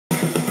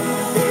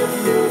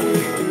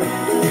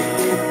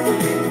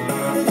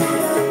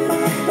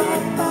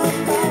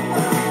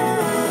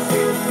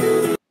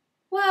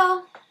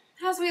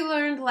we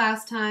learned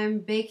last time,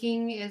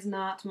 baking is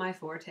not my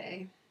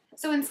forte.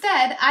 So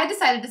instead, I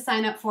decided to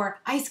sign up for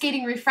ice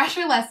skating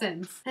refresher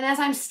lessons. And as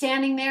I'm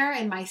standing there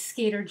in my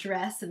skater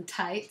dress and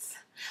tights,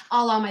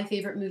 a la my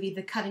favorite movie,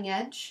 The Cutting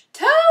Edge,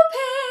 toe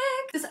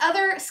pick! This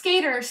other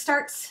skater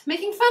starts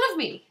making fun of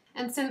me.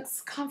 And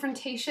since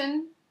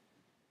confrontation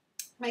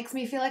makes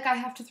me feel like I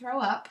have to throw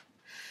up,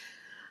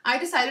 I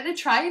decided to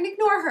try and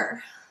ignore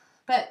her.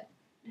 But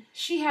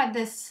she had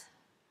this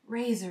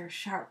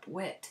razor-sharp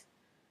wit.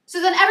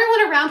 So then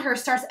everyone around her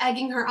starts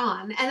egging her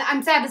on, and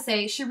I'm sad to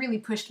say she really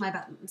pushed my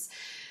buttons.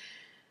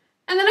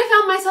 And then I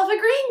found myself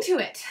agreeing to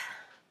it.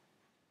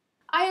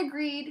 I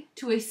agreed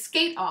to a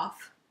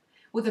skate-off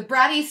with a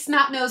bratty,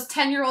 snot-nosed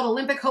 10-year-old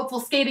Olympic hopeful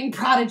skating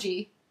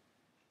prodigy.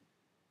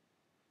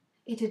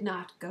 It did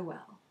not go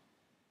well.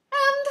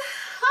 And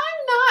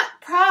I'm not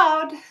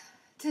proud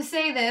to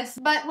say this,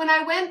 but when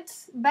I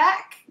went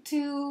back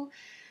to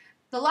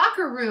the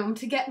locker room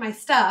to get my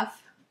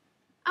stuff,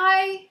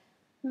 I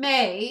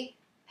may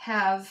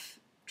have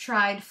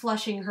tried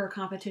flushing her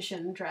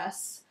competition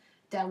dress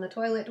down the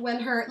toilet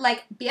when her,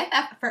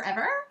 BFF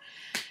forever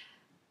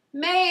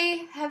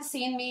may have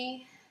seen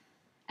me,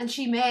 and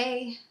she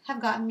may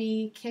have gotten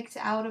me kicked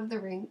out of the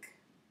rink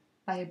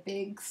by a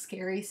big,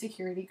 scary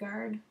security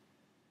guard.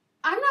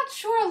 I'm not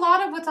sure a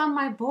lot of what's on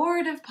my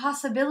board of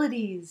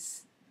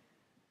possibilities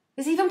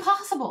is even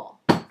possible.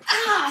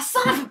 Ah,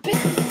 son of a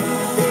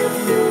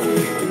bitch!